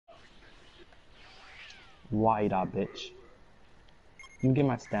Why that bitch? You can get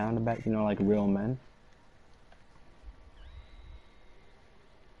my stamina back, you know, like real men.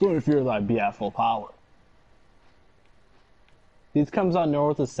 So if you're like be at full power. This comes out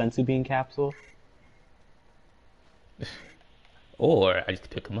north with a sensu bean capsule. Or I just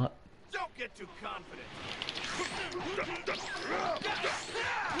pick him up. Don't get too confident.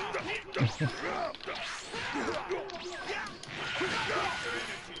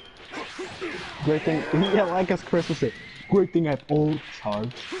 Great thing, yeah, like as Chris would say, great thing I have all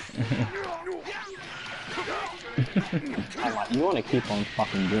charge. I'm like, you want to keep on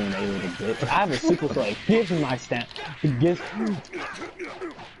fucking doing that, little bitch. I have a super so like, give me my stand. Give.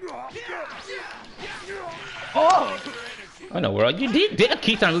 Oh! Oh no, world. You did a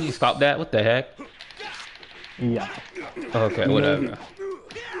Keaton really stop that? What the heck? Yeah. Okay, whatever.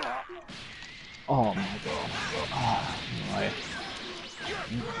 Oh my god. Oh my.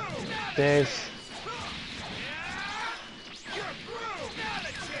 There's.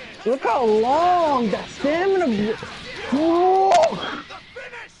 Look how long that stamina. Whoa!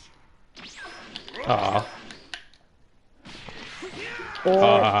 Aw.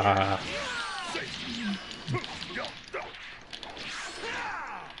 Oh.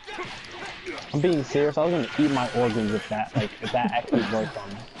 I'm being serious. I was gonna eat my organs if that, like, if that actually worked on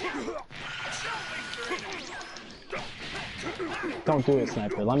me. Don't do it,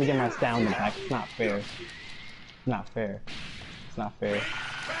 sniper. Let me get my stamina back. It's not fair. It's not fair. It's not fair.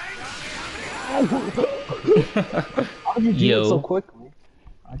 How did you do it so quickly?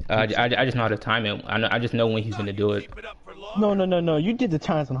 I just know how to time it. I just know when he's gonna do it. No. You did the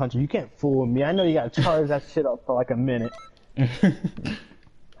times 100. You can't fool me. I know you gotta charge that shit up for like a minute.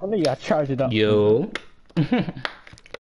 I know you gotta charge it up. Yo.